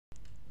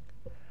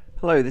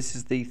Hello, this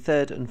is the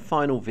third and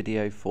final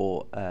video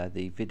for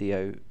the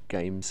video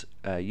games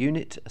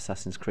unit.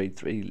 Assassin's Creed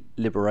 3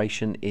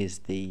 Liberation is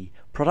the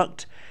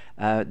product.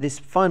 This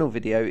final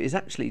video is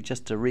actually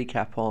just a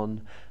recap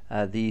on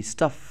the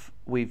stuff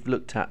we've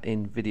looked at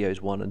in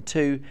videos 1 and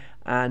 2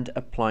 and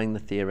applying the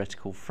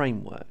theoretical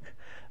framework.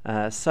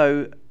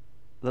 So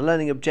the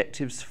learning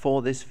objectives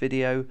for this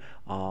video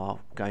are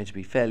going to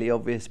be fairly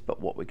obvious,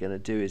 but what we're going to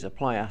do is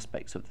apply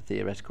aspects of the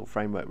theoretical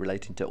framework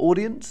relating to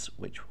audience,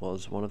 which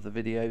was one of the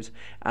videos,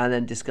 and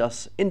then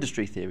discuss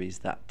industry theories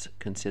that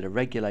consider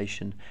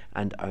regulation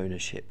and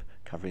ownership,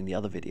 covering the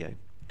other video.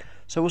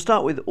 So we'll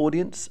start with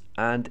audience,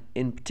 and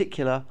in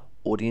particular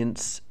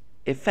audience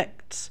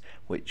effects,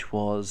 which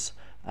was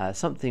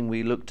something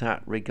we looked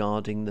at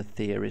regarding the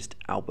theorist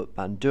Albert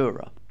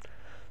Bandura.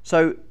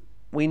 So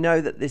we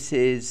know that this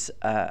is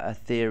a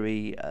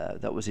theory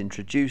that was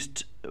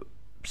introduced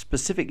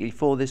specifically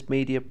for this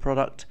media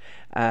product.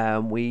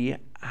 We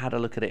had a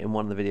look at it in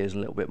one of the videos in a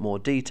little bit more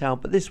detail,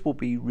 but this will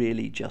be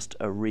really just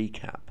a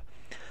recap.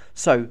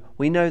 So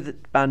we know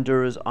that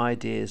Bandura's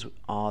ideas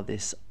are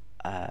this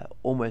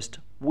almost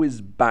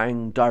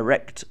whiz-bang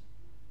direct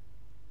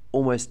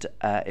almost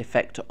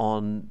effect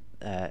on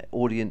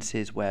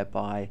audiences,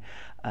 whereby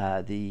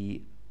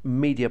the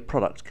media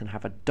product can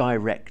have a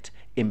direct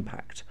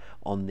impact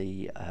on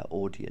the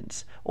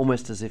audience,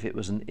 almost as if it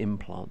was an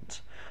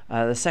implant.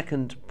 The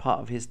second part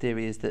of his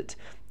theory is that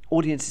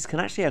audiences can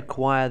actually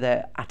acquire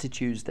their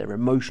attitudes, their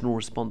emotional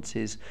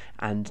responses,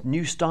 and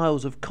new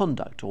styles of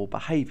conduct or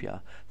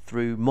behaviour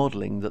through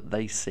modelling that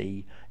they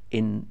see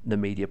in the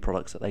media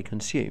products that they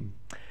consume.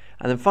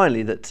 And then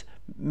finally, that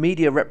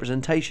media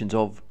representations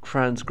of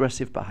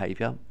transgressive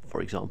behaviour, for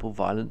example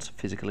violence,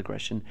 physical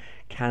aggression,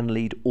 can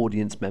lead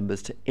audience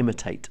members to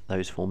imitate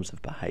those forms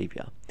of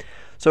behaviour.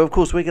 So of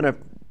course we're going to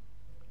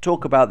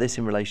talk about this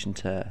in relation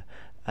to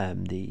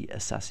the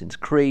Assassin's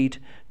Creed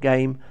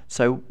game.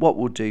 So what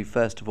we'll do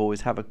first of all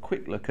is have a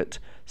quick look at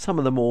some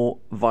of the more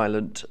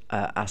violent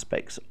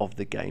aspects of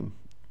the game.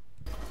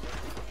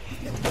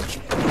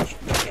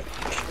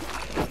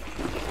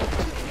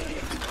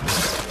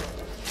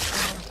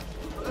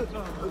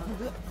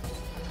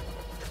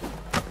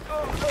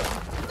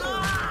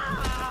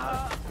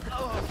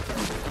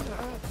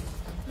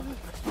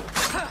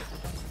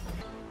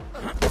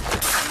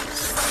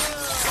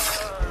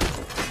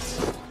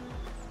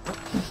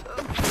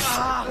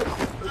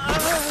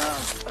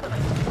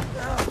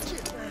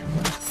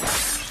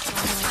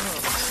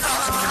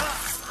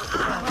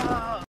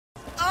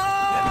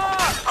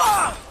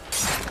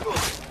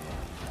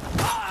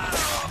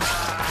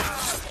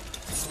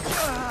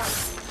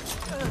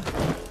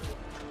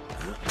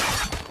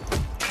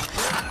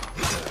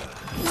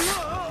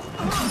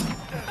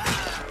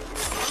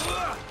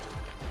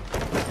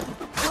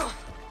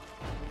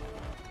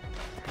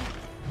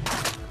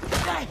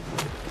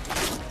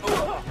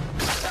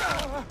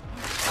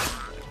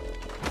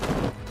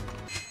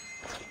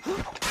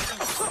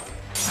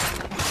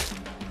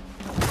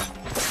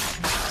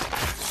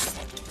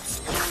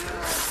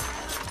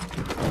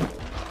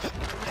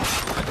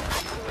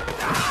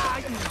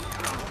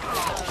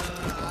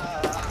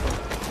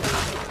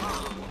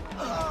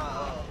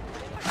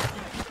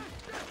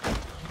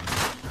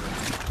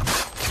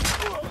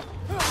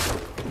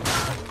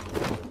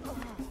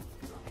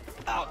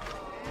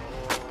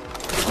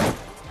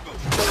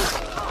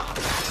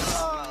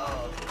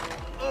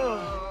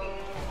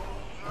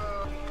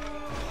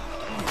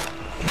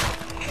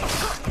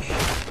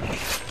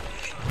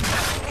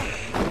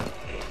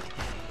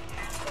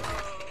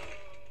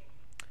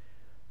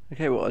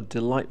 Okay, what a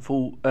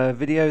delightful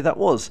video that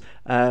was.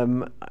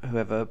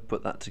 Whoever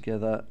put that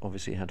together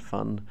obviously had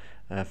fun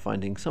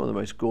finding some of the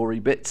most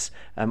gory bits.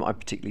 I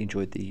particularly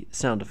enjoyed the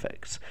sound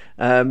effects.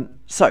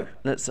 So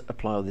let's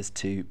apply all this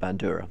to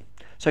Bandura.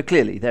 So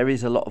clearly there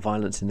is a lot of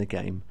violence in the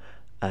game,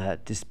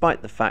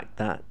 despite the fact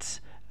that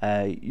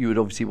you would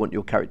obviously want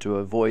your character to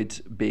avoid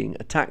being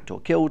attacked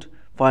or killed.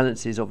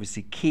 Violence is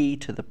obviously key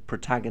to the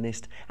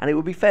protagonist, and it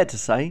would be fair to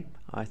say,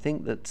 I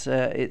think, that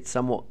it's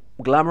somewhat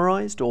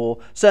glamorized, or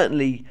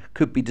certainly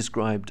could be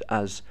described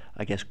as,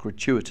 I guess,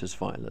 gratuitous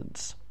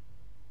violence.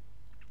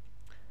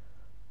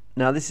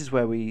 Now this is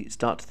where we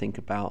start to think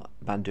about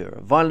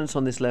Bandura. Violence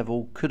on this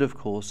level could of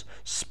course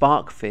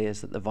spark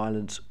fears that the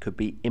violence could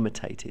be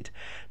imitated.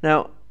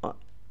 Now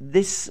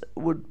this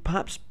would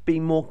perhaps be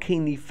more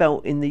keenly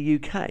felt in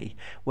the UK,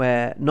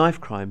 where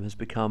knife crime has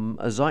become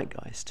a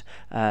zeitgeist,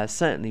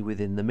 certainly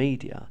within the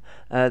media.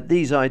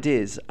 These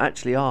ideas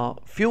actually are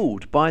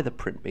fueled by the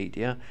print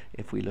media,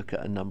 if we look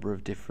at a number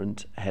of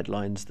different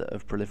headlines that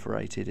have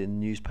proliferated in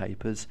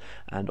newspapers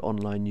and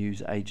online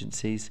news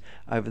agencies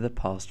over the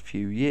past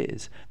few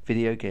years.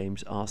 Video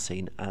games are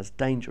seen as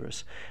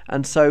dangerous.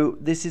 And so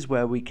this is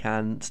where we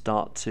can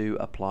start to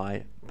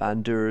apply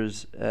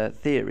Bandura's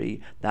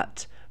theory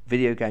that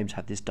video games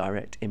have this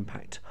direct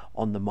impact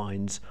on the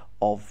minds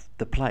of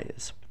the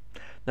players.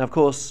 Now, of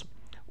course,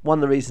 One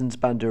of the reasons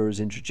Bandura is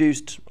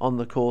introduced on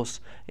the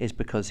course is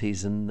because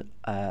he's an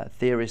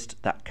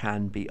theorist that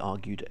can be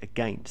argued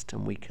against,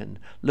 and we can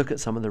look at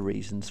some of the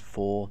reasons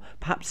for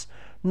perhaps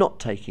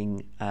not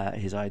taking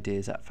his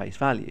ideas at face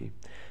value.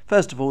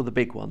 First of all, the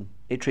big one,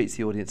 it treats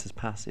the audience as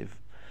passive.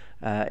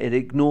 It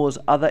ignores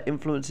other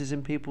influences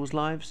in people's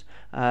lives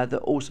that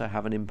also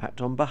have an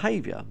impact on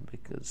behaviour,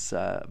 because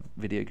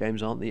video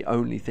games aren't the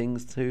only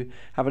things to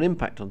have an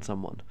impact on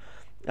someone.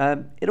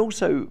 It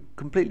also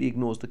completely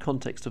ignores the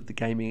context of the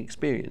gaming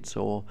experience,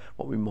 or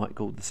what we might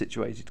call the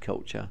situated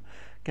culture.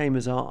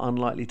 Gamers are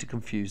unlikely to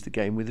confuse the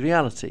game with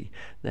reality.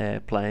 They're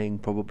playing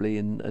probably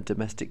in a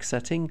domestic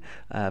setting,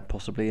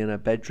 possibly in a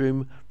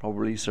bedroom,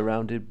 probably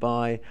surrounded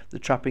by the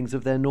trappings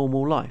of their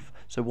normal life.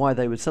 So why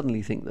they would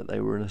suddenly think that they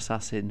were an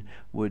assassin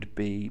would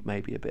be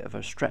maybe a bit of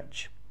a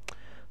stretch.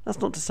 That's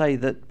not to say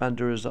that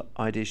Bandura's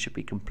ideas should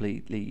be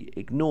completely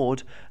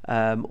ignored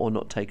or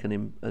not taken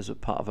in as a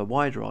part of a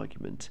wider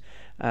argument.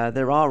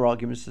 There are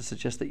arguments to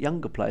suggest that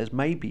younger players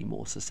may be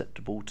more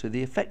susceptible to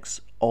the effects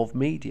of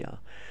media,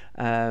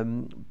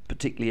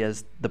 particularly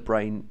as the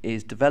brain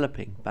is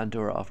developing.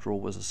 Bandura, after all,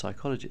 was a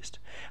psychologist.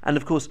 And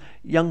of course,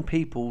 young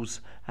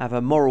peoples have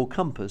a moral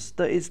compass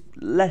that is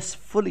less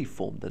fully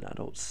formed than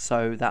adults,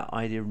 so that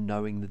idea of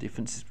knowing the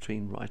differences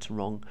between right and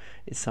wrong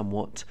is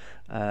somewhat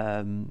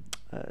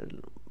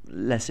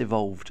less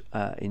evolved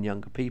in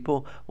younger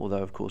people,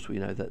 although of course we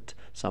know that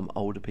some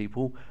older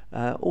people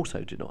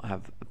also do not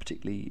have a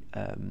particularly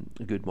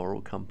good moral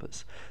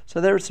compass.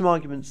 So there are some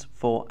arguments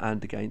for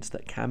and against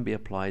that can be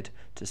applied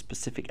to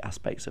specific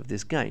aspects of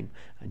this game,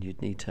 and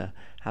you'd need to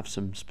have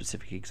some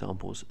specific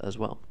examples as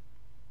well.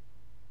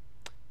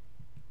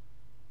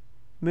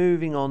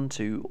 Moving on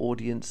to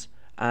audience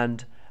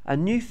and a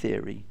new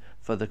theory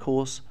for the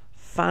course,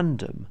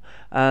 fandom.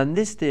 And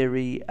this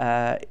theory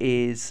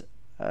is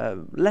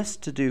less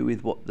to do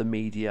with what the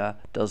media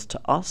does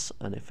to us,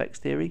 an effects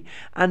theory,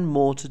 and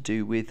more to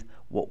do with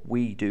what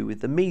we do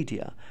with the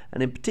media.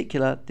 And in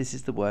particular, this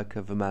is the work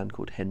of a man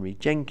called Henry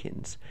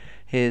Jenkins.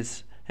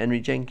 Here's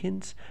Henry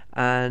Jenkins,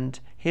 and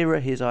here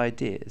are his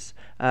ideas.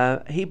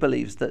 He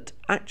believes that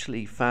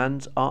actually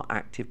fans are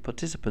active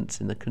participants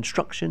in the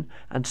construction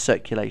and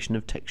circulation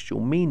of textual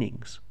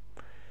meanings.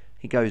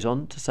 He goes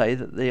on to say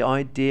that the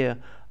idea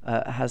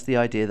has the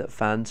idea that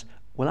fans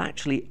will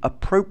actually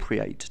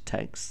appropriate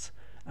texts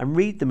and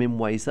read them in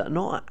ways that are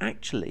not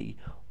actually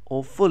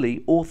or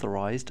fully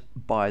authorised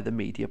by the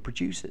media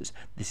producers.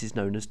 This is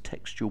known as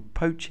textual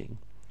poaching.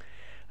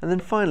 And then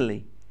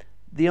finally,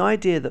 the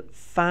idea that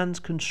fans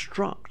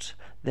construct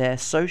their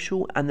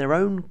social and their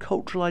own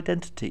cultural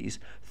identities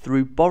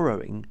through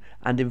borrowing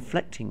and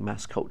inflecting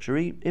mass culture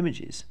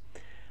images.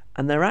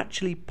 And they're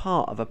actually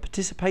part of a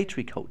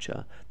participatory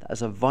culture that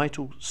has a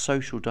vital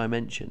social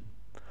dimension.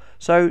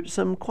 So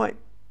some quite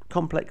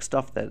complex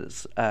stuff there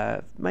that's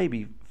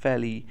maybe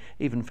fairly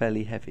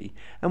heavy,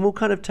 and we'll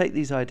kind of take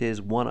these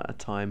ideas one at a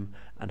time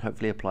and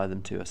hopefully apply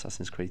them to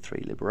Assassin's Creed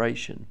 3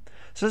 Liberation.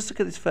 So let's look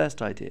at this first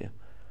idea,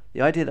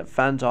 the idea that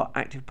fans are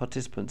active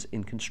participants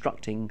in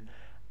constructing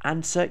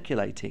and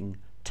circulating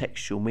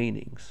textual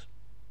meanings.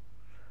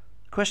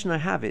 The question I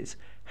have is,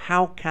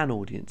 how can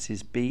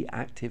audiences be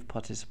active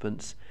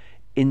participants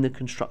in the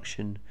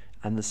construction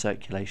and the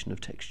circulation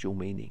of textual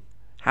meaning?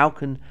 How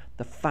can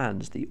the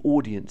fans, the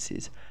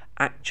audiences,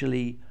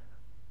 actually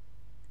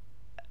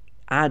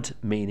add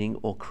meaning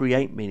or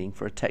create meaning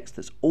for a text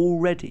that's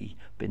already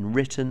been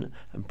written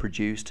and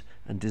produced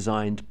and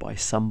designed by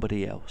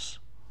somebody else?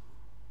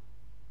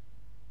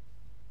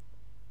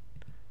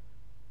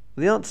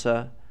 The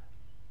answer,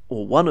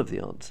 or one of the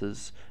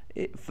answers,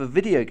 for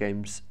video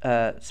games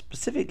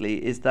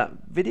specifically, is that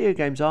video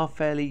games are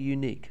fairly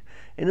unique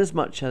in as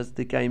much as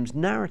the game's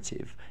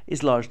narrative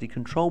is largely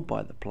controlled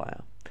by the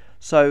player.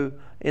 So,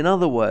 in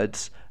other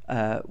words,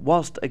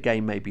 whilst a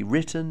game may be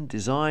written,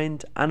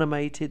 designed,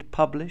 animated,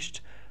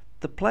 published,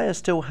 the player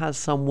still has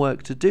some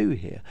work to do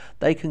here.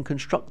 They can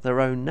construct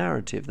their own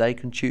narrative, they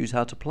can choose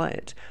how to play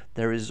it.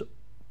 There is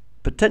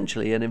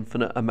potentially an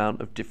infinite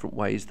amount of different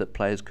ways that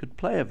players could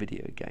play a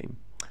video game.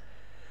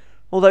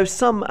 Although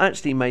some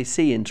actually may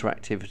see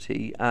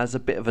interactivity as a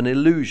bit of an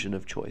illusion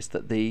of choice,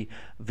 that the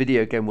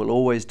video game will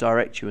always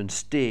direct you and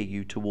steer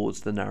you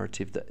towards the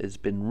narrative that has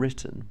been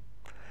written.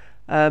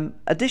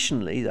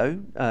 Additionally,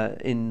 though,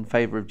 in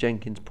favour of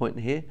Jenkins'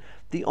 point here,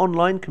 the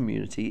online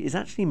community is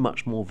actually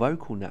much more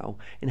vocal now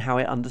in how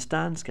it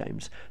understands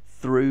games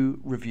through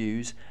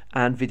reviews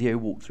and video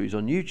walkthroughs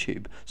on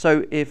YouTube.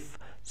 So if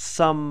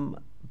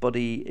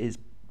somebody is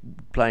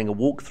playing a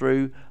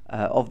walkthrough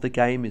of the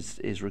game,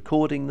 is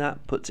recording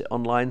that, puts it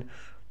online,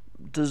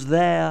 does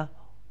their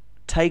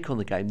take on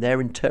the game, their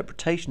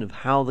interpretation of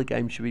how the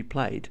game should be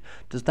played,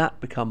 does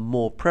that become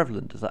more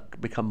prevalent? Does that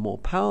become more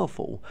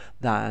powerful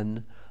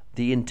than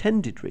the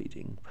intended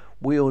reading?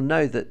 We all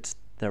know that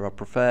there are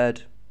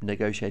preferred,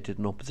 negotiated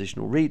and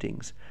oppositional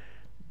readings.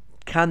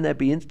 Can there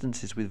be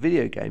instances with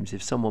video games,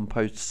 if someone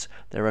posts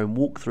their own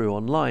walkthrough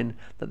online,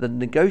 that the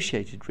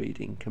negotiated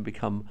reading can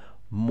become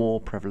more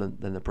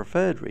prevalent than the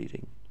preferred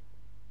reading?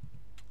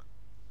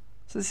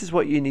 So this is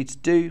what you need to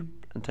do.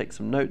 and take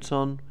some notes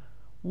on,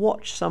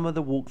 watch some of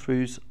the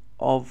walkthroughs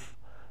of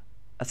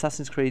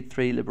Assassin's Creed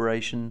 3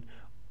 Liberation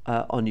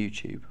on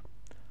YouTube.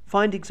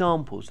 Find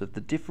examples of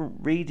the different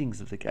readings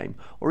of the game,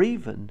 or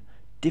even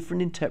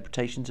different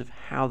interpretations of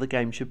how the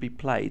game should be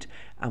played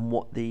and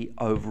what the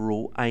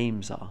overall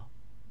aims are.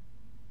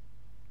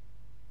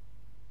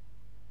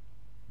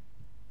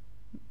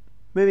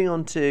 Moving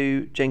on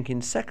to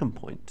Jenkins' second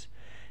point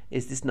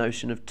is this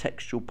notion of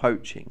textual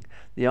poaching,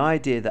 the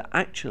idea that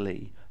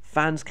actually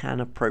fans can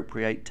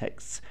appropriate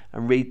texts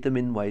and read them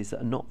in ways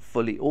that are not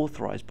fully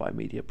authorized by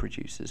media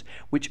producers,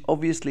 which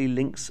obviously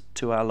links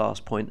to our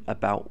last point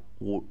about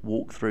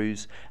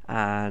walkthroughs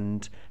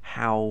and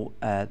how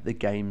the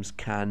games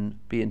can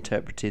be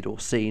interpreted or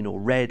seen or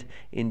read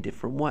in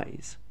different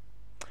ways.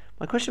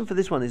 My question for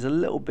this one is a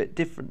little bit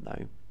different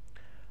though.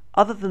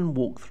 Other than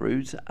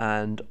walkthroughs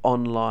and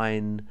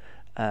online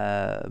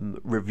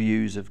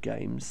reviews of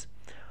games,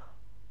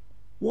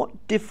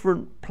 what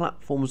different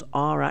platforms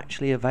are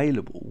actually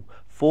available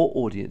for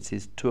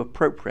audiences to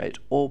appropriate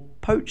or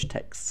poach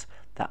texts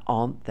that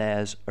aren't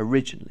theirs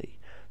originally?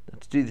 Now,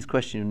 to do this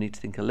question, you'll need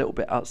to think a little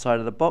bit outside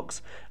of the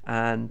box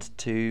and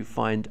to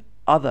find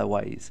other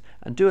ways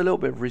and do a little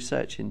bit of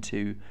research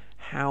into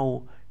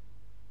how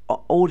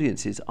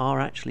audiences are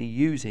actually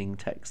using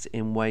texts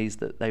in ways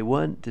that they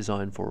weren't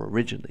designed for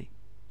originally.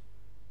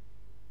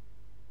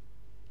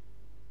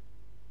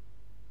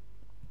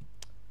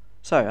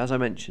 So, as I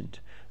mentioned,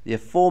 the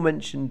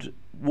aforementioned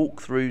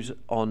walkthroughs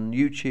on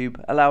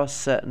YouTube allow a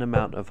certain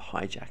amount of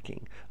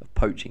hijacking, of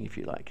poaching if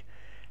you like.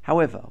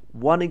 However,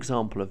 one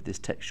example of this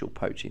textual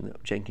poaching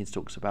that Jenkins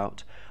talks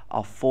about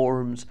are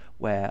forums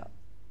where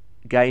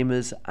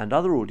gamers and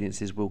other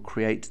audiences will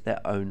create their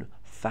own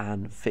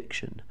fan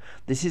fiction.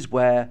 This is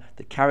where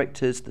the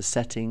characters, the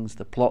settings,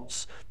 the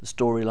plots, the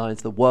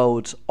storylines, the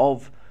worlds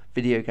of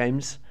video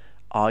games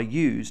are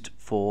used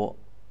for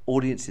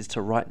audiences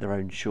to write their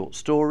own short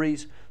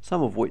stories,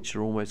 some of which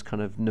are almost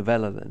kind of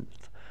novella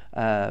length.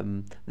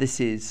 This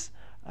is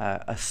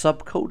a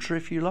subculture,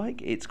 if you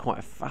like. It's quite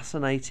a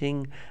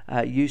fascinating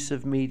use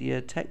of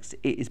media text.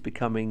 It is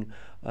becoming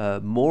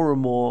more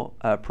and more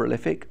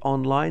prolific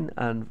online,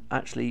 and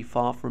actually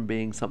far from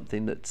being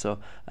something that's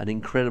an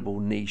incredible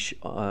niche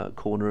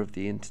corner of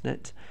the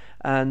internet.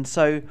 And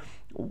so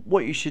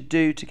what you should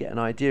do to get an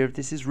idea of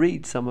this is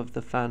read some of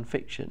the fan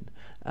fiction.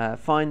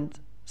 Find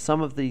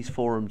some of these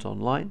forums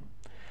online.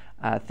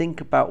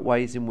 Think about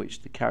ways in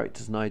which the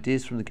characters and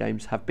ideas from the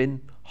games have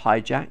been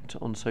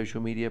hijacked on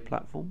social media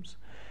platforms.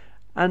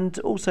 And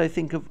also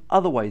think of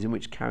other ways in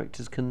which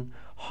characters can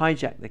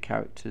hijack the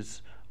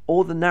characters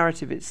or the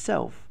narrative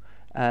itself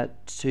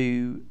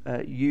to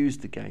use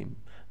the game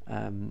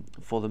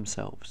for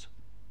themselves.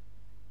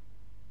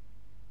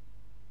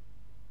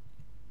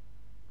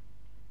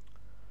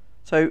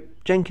 So,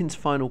 Jenkins'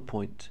 final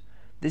point.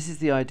 This is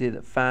the idea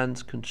that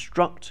fans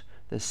construct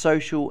their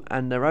social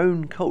and their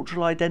own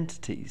cultural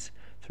identities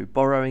through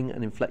borrowing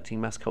and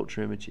inflecting mass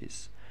culture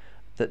images.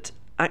 That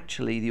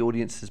actually the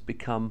audience has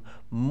become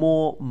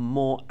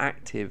more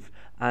active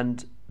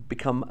and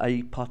become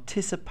a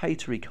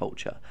participatory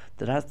culture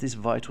that has this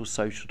vital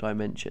social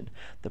dimension.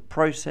 The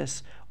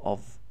process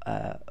of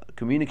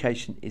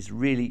communication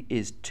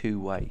is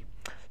two-way.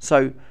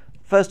 So,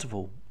 first of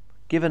all,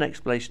 give an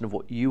explanation of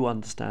what you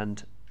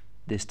understand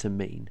this to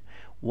mean.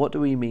 What do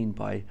we mean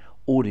by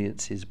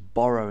audiences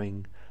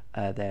borrowing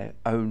their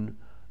own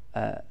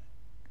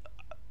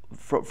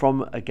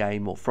from a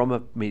game or from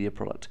a media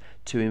product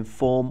to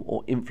inform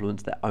or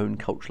influence their own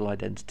cultural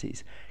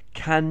identities?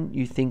 Can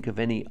you think of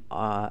any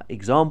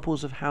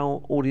examples of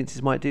how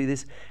audiences might do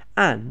this?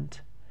 And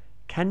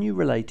can you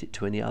relate it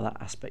to any other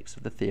aspects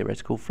of the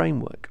theoretical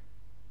framework?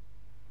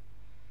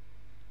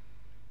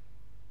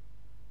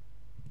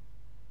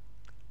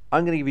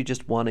 I'm going to give you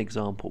just one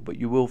example, but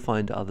you will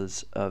find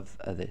others of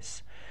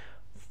this.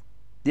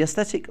 The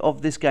aesthetic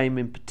of this game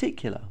in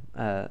particular,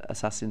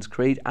 Assassin's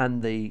Creed,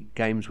 and the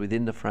games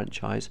within the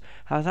franchise,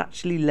 has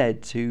actually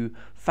led to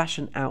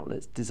fashion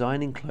outlets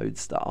designing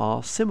clothes that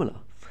are similar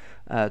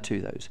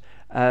to those.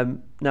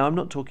 Now, I'm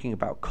not talking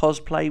about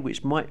cosplay,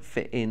 which might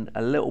fit in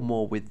a little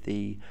more with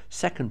the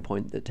second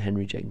point that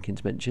Henry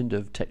Jenkins mentioned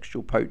of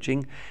textual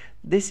poaching.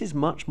 This is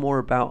much more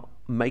about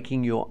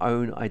making your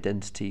own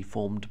identity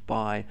formed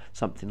by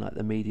something like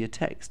the media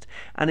text.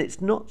 And it's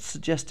not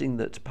suggesting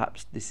that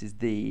perhaps this is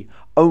the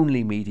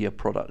only media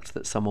product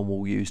that someone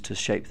will use to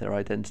shape their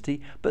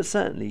identity, but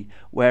certainly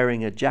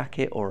wearing a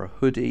jacket or a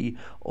hoodie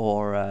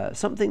or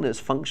something that's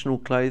functional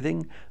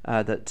clothing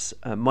that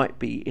might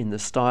be in the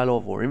style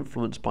of or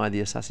influenced by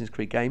the Assassin's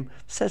Creed game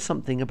says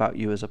something about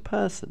you as a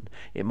person.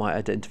 It might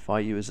identify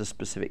you as a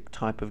specific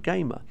type of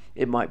gamer.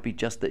 It might be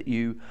just that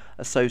you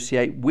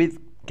associate with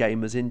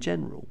gamers in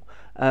general.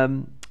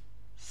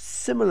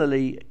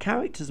 Similarly,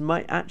 characters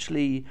might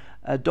actually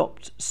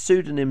adopt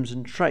pseudonyms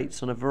and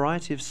traits on a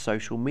variety of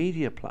social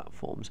media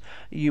platforms.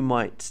 You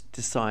might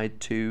decide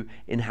to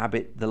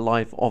inhabit the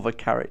life of a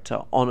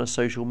character on a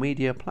social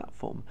media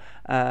platform.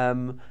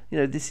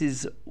 This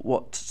is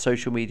what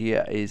social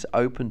media is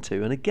open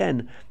to. And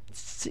again,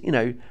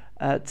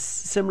 It's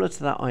similar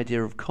to that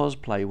idea of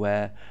cosplay,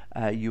 where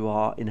you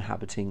are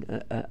inhabiting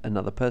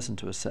another person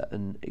to a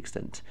certain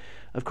extent.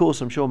 Of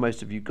course, I'm sure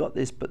most of you got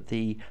this, but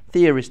the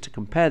theorist to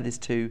compare this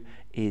to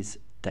is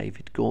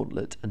David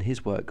Gauntlet and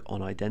his work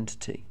on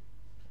identity.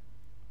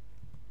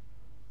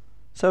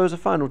 So as a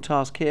final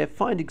task here,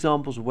 find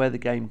examples of where the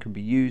game can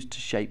be used to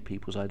shape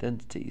people's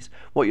identities.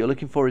 What you're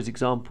looking for is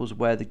examples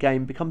where the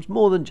game becomes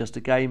more than just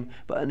a game,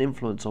 but an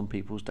influence on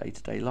people's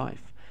day-to-day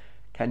life.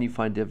 Can you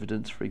find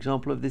evidence, for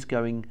example, of this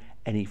going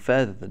any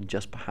further than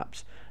just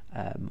perhaps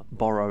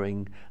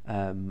borrowing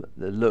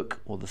the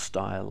look or the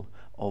style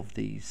of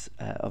these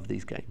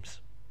games?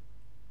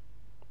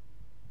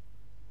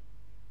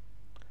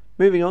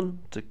 Moving on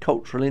to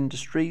cultural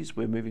industries,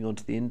 we're moving on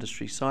to the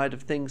industry side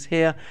of things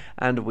here,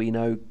 and we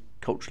know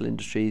cultural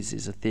industries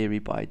is a theory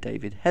by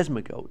David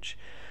Hesmergalch.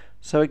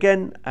 So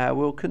again,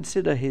 we'll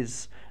consider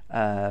his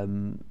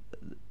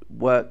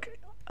work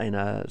in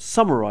a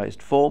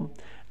summarized form,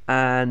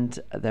 and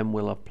then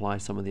we'll apply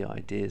some of the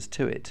ideas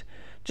to it.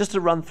 Just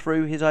to run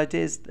through his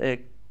ideas, they're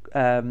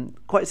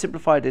quite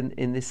simplified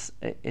in this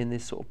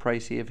sort of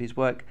précis of his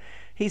work.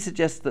 He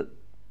suggests that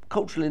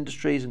cultural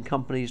industries and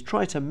companies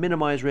try to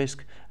minimize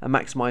risk and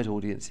maximize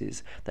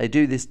audiences. They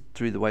do this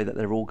through the way that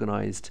they're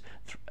organized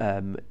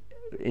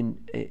in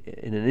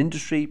an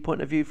industry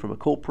point of view, from a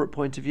corporate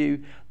point of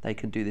view. They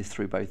can do this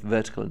through both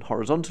vertical and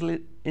horizontal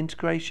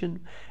integration,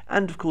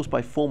 and of course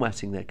by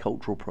formatting their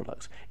cultural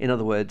products. In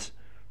other words,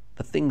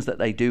 the things that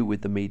they do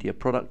with the media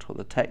product or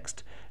the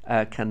text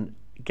can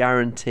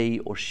guarantee,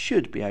 or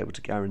should be able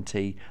to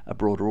guarantee, a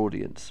broader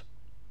audience.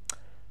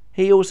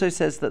 He also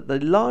says that the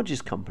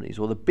largest companies,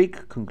 or the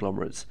big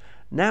conglomerates,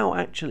 now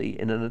actually,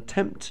 in an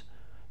attempt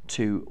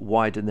to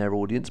widen their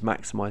audience,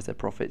 maximize their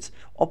profits,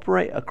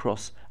 operate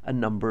across a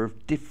number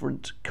of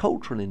different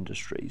cultural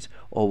industries,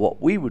 or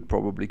what we would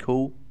probably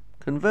call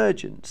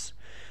convergence.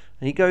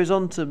 And he goes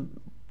on to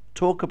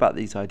talk about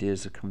these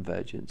ideas of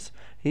convergence.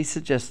 He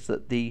suggests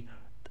that the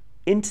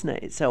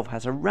internet itself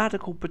has a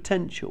radical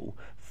potential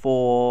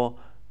for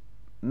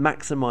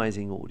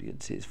maximizing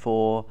audiences,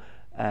 for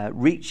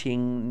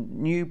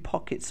reaching new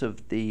pockets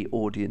of the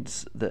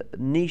audience, the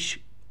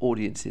niche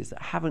audiences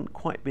that haven't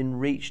quite been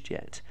reached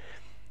yet.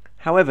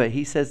 However,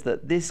 he says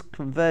that this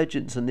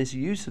convergence and this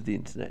use of the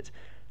internet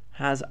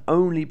has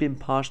only been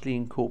partially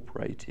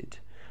incorporated.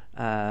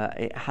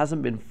 It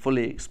hasn't been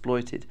fully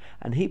exploited,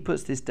 and he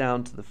puts this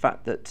down to the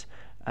fact that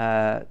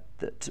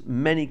that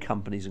many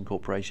companies and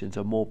corporations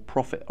are more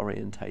profit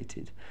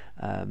orientated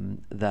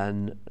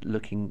than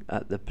looking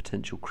at the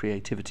potential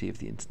creativity of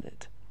the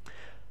internet.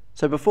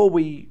 So before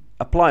we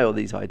apply all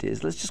these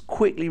ideas, let's just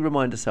quickly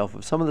remind ourselves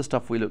of some of the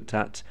stuff we looked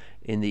at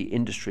in the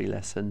industry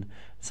lesson,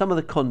 some of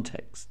the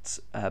contexts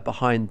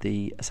behind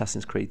the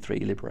Assassin's Creed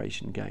III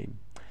Liberation game.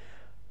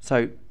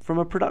 So from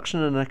a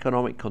production and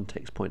economic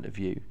context point of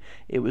view,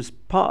 it was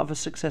part of a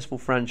successful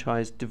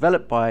franchise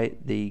developed by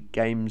the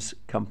games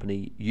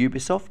company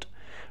Ubisoft,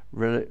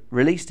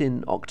 released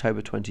in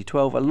October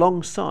 2012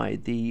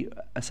 alongside the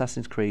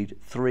Assassin's Creed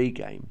III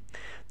game.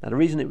 Now, the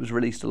reason it was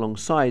released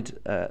alongside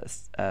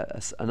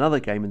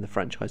another game in the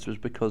franchise was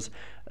because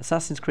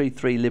Assassin's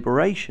Creed III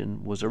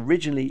Liberation was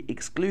originally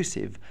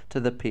exclusive to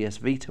the PS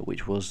Vita,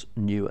 which was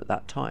new at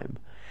that time.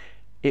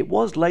 It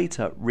was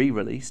later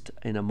re-released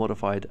in a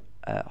modified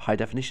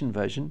high-definition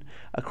version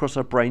across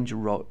a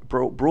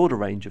broader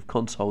range of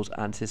consoles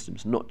and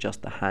systems, not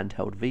just the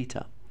handheld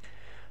Vita.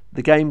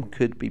 The game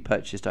could be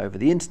purchased over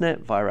the internet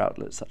via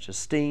outlets such as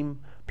Steam,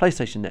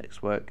 PlayStation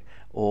Network,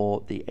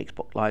 or the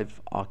Xbox Live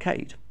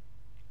Arcade.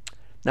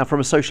 Now, from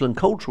a social and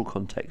cultural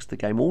context, the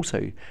game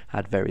also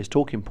had various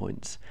talking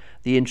points.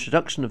 The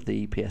introduction of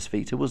the PS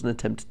Vita was an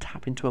attempt to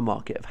tap into a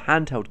market of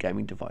handheld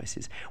gaming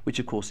devices, which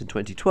of course in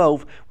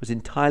 2012 was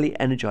entirely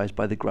energized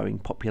by the growing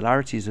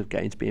popularities of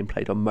games being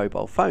played on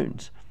mobile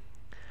phones.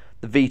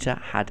 The Vita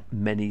had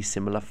many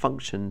similar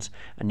functions,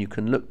 and you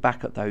can look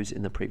back at those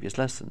in the previous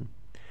lesson.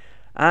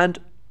 And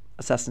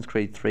Assassin's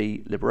Creed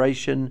III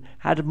Liberation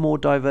had more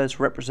diverse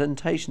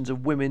representations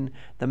of women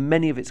than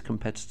many of its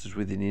competitors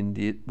within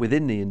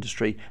the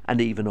industry, and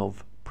even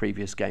of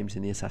previous games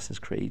in the Assassin's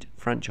Creed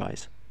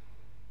franchise.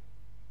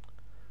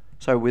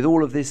 So with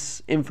all of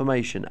this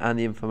information and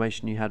the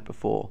information you had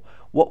before,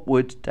 what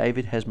would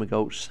David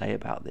Hesmergalch say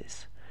about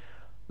this?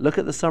 Look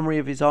at the summary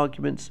of his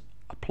arguments,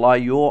 apply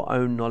your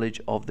own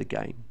knowledge of the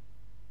game.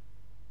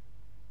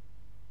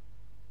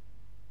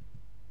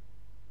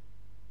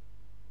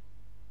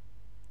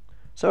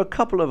 So a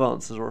couple of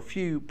answers, or a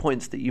few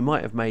points that you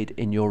might have made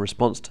in your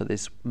response to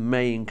this,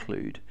 may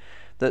include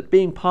that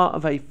being part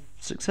of a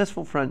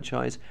successful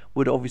franchise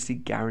would obviously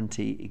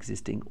guarantee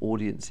existing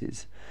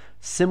audiences.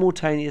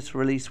 Simultaneous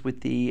release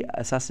with the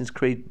Assassin's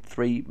Creed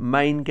III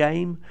main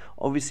game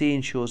obviously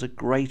ensures a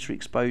greater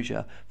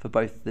exposure for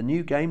both the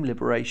new game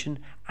Liberation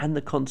and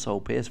the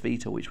console PS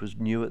Vita, which was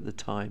new at the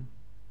time.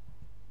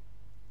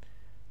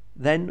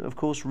 Then, of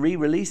course,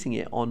 re-releasing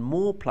it on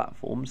more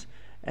platforms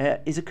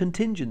is a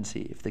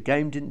contingency. If the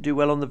game didn't do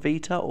well on the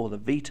Vita or the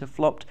Vita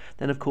flopped,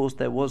 then of course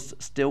there was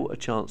still a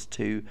chance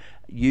to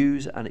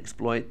use and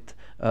exploit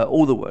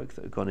all the work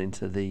that had gone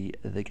into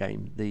the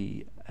game,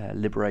 the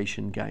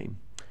Liberation game.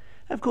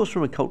 Of course,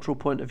 from a cultural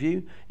point of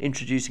view,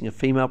 introducing a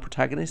female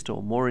protagonist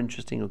or more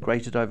interesting or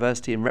greater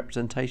diversity in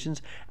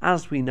representations,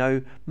 as we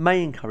know,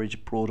 may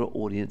encourage broader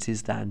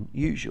audiences than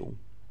usual.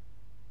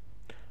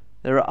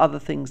 There are other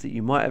things that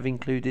you might have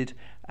included,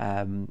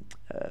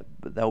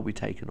 but they'll be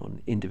taken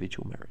on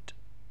individual merit.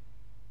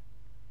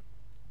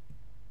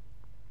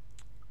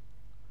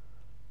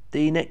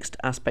 The next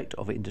aspect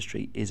of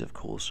industry is, of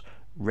course,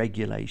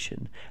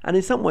 regulation. And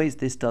in some ways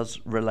this does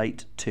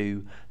relate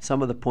to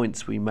some of the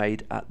points we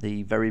made at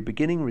the very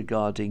beginning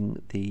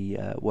regarding the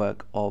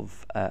work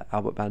of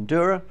Albert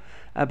Bandura.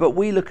 But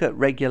we look at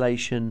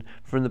regulation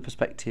from the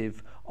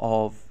perspective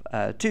of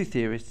two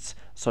theorists,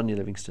 Sonia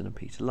Livingstone and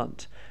Peter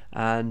Lunt.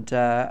 And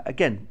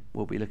again,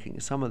 we'll be looking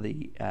at some of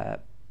the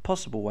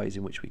possible ways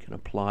in which we can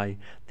apply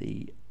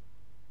the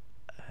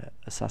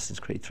Assassin's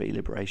Creed 3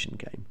 Liberation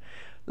game.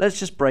 Let's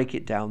just break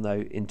it down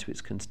though into its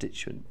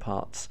constituent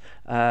parts.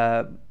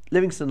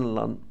 Livingstone and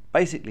Lunt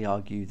basically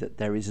argue that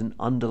there is an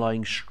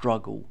underlying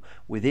struggle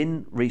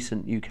within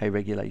recent UK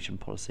regulation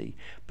policy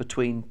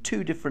between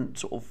two different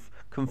sort of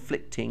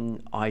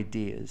conflicting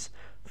ideas.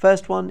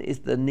 First one is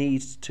the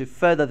need to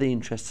further the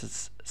interests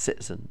of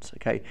citizens.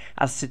 Okay,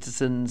 as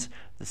citizens,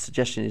 the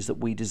suggestion is that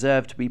we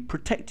deserve to be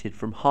protected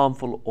from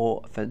harmful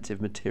or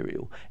offensive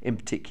material, in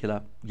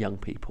particular young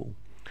people.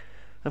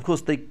 Of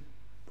course, the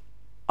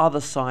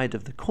other side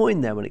of the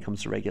coin there when it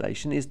comes to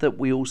regulation is that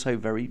we also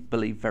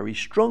believe very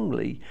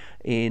strongly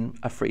in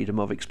a freedom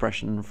of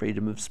expression and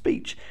freedom of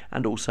speech,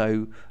 and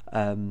also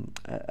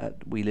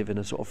we live in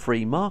a sort of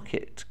free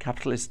market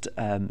capitalist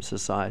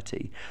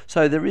society.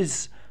 So there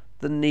is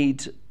the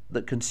need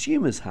that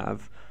consumers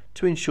have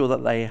to ensure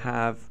that they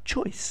have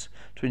choice,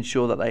 to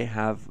ensure that they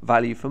have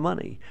value for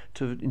money,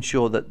 to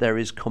ensure that there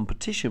is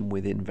competition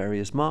within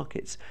various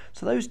markets.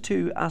 So those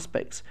two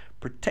aspects,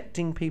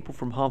 protecting people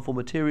from harmful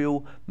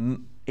material,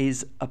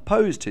 is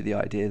opposed to the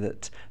idea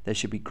that there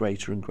should be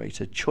greater and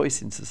greater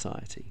choice in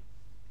society.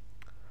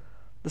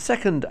 The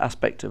second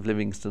aspect of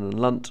Livingstone and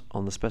Lunt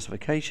on the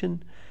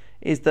specification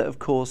is that, of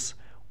course,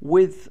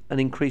 with an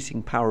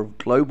increasing power of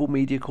global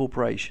media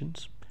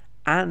corporations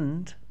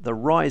and the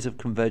rise of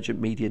convergent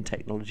media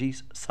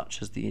technologies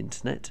such as the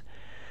internet,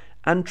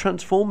 and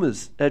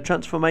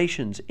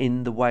transformations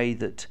in the way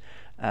that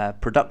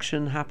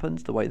production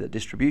happens, the way that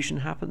distribution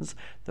happens,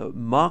 the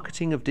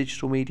marketing of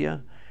digital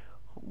media,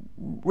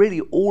 really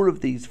all of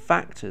these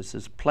factors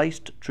has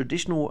placed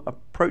traditional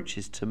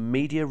approaches to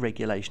media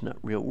regulation at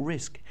real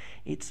risk.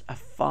 It's a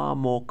far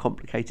more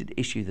complicated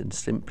issue than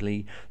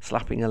simply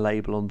slapping a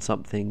label on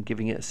something,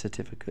 giving it a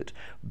certificate,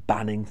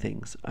 banning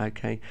things.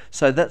 Okay,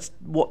 so that's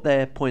what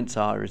their points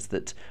are, is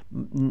that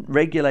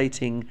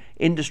regulating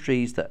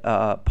industries that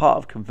are part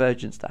of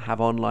convergence that have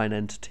online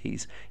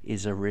entities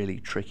is a really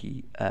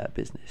tricky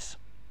business.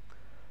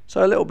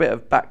 So a little bit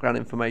of background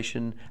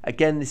information.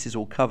 Again, this is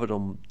all covered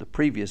on the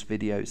previous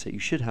video, so you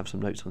should have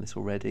some notes on this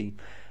already.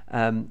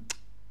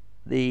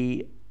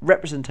 The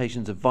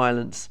representations of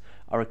violence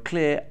are a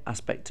clear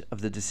aspect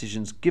of the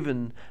decisions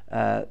given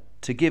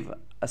to give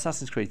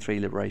Assassin's Creed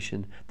 3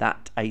 Liberation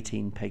that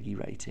 18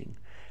 PEGI rating.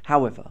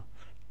 However,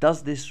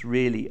 does this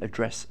really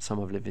address some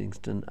of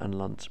Livingstone and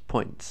Lunt's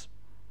points?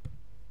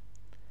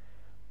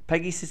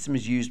 PEGI system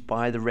is used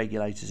by the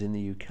regulators in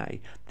the UK.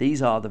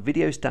 These are the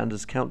Video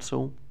Standards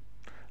Council,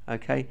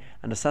 okay,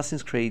 and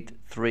Assassin's Creed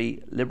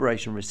 3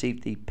 Liberation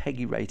received the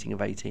PEGI rating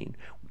of 18.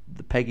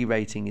 The PEGI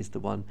rating is the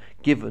one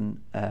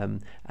given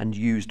and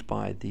used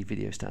by the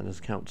Video Standards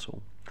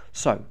Council.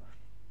 So,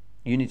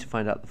 you need to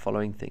find out the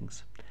following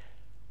things.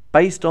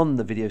 Based on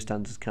the Video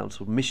Standards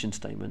Council mission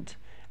statement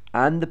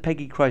and the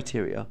PEGI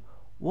criteria,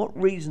 what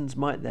reasons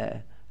might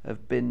there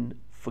have been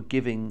for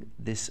giving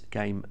this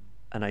game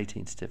an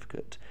 18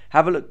 certificate?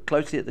 Have a look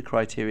closely at the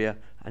criteria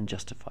and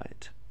justify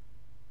it.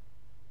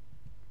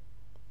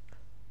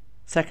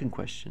 Second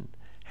question,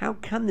 how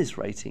can this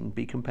rating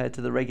be compared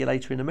to the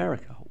regulator in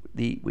America,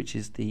 which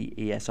is the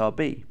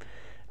ESRB?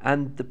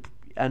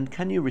 And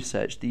can you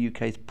research the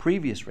UK's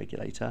previous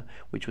regulator,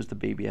 which was the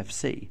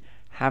BBFC?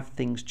 Have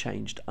things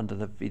changed under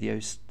the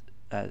Video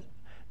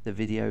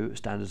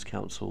Standards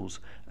Council's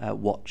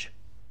watch?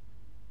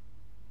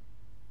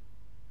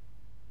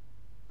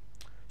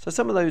 So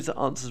some of those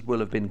answers will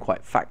have been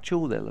quite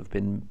factual. They'll have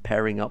been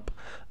pairing up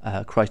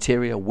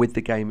criteria with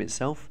the game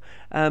itself.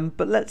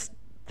 But let's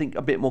think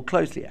a bit more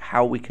closely at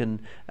how we can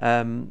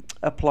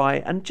apply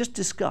and just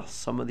discuss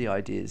some of the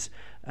ideas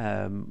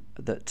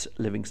that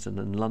Livingstone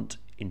and Lunt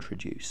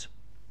introduce.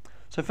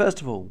 So first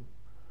of all,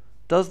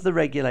 does the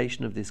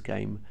regulation of this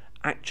game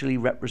actually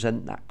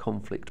represent that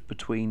conflict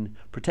between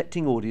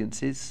protecting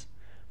audiences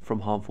from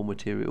harmful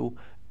material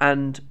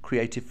and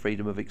creative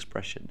freedom of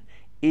expression?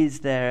 Is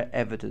there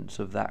evidence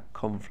of that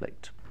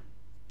conflict?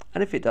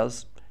 And if it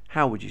does,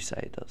 how would you say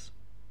it does?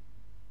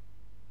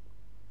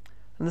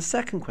 And the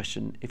second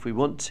question, if we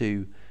want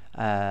to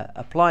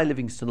apply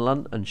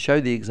Livingston-Lunt and show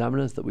the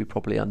examiners that we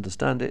properly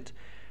understand it,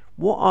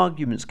 what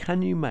arguments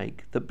can you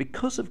make that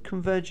because of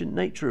convergent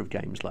nature of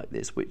games like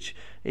this, which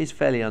is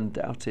fairly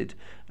undoubted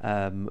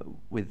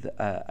with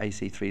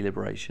ACIII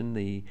Liberation,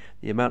 the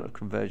amount of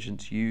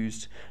convergence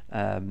used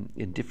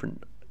in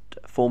different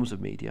forms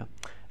of media,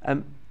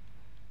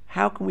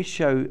 how can we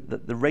show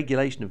that the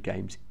regulation of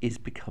games is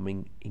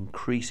becoming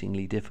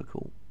increasingly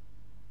difficult?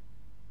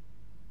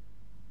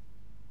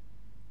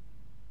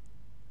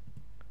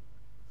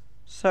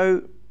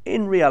 So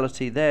in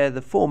reality, they're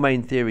the four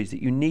main theories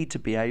that you need to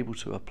be able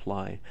to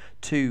apply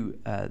to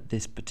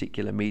this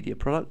particular media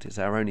product. It's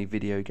our only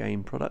video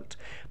game product.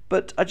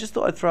 But I just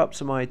thought I'd throw up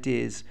some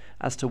ideas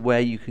as to where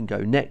you can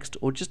go next,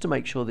 or just to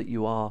make sure that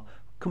you are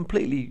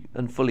completely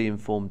and fully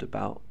informed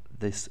about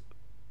this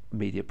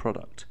media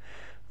product.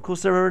 Of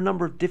course, there are a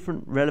number of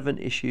different relevant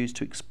issues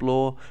to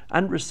explore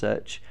and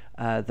research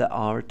that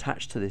are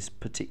attached to this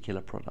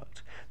particular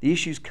product. The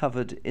issues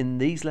covered in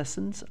these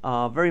lessons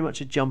are very much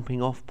a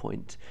jumping off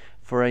point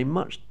for a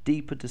much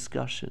deeper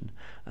discussion.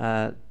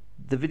 The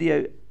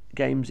video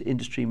games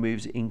industry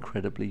moves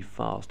incredibly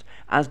fast,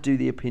 as do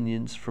the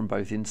opinions from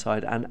both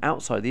inside and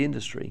outside the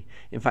industry.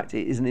 In fact,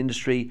 it is an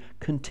industry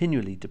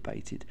continually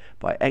debated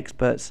by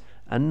experts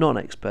and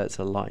non-experts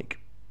alike.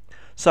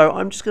 So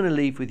I'm just going to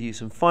leave with you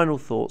some final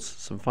thoughts,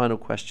 some final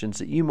questions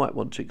that you might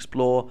want to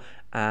explore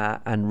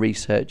and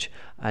research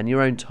and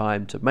your own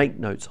time to make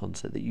notes on,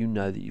 so that you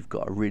know that you've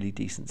got a really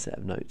decent set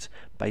of notes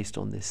based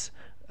on this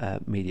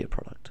media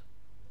product.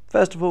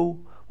 First of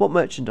all, what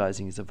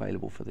merchandising is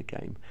available for the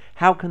game?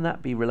 How can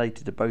that be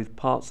related to both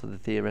parts of the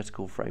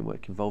theoretical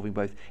framework involving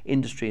both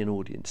industry and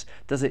audience?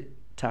 Does it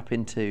tap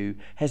into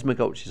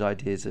Hesmagulch's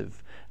ideas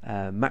of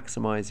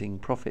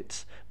maximising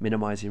profits,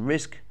 minimising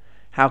risk?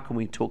 How can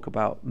we talk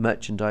about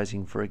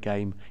merchandising for a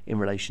game in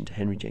relation to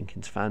Henry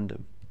Jenkins'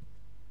 fandom?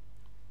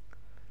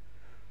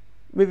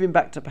 Moving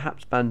back to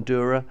perhaps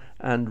Bandura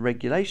and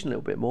regulation a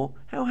little bit more,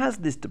 how has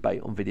this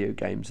debate on video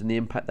games and the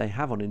impact they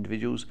have on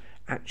individuals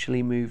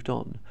actually moved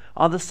on?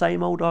 Are the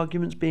same old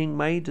arguments being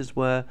made as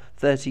were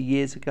 30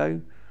 years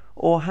ago?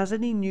 Or has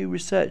any new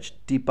research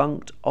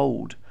debunked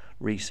old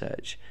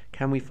research?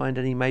 Can we find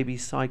any maybe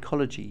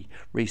psychology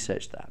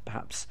research that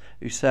perhaps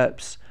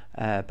usurps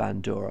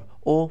Bandura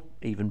or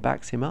even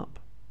backs him up?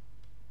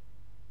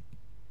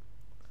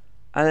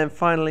 And then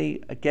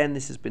finally, again,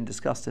 this has been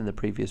discussed in the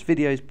previous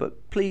videos,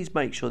 but please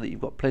make sure that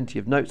you've got plenty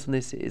of notes on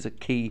this. It is a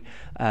key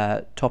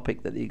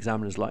topic that the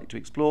examiners like to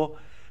explore.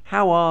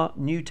 How are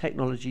new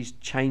technologies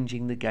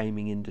changing the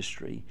gaming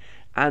industry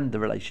and the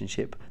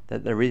relationship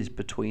that there is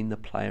between the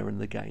player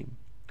and the game?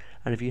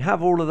 And if you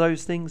have all of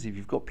those things, if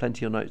you've got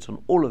plenty of notes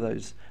on all of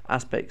those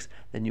aspects,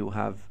 then you'll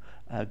have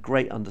a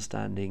great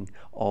understanding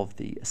of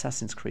the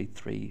Assassin's Creed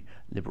III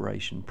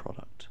Liberation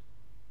product.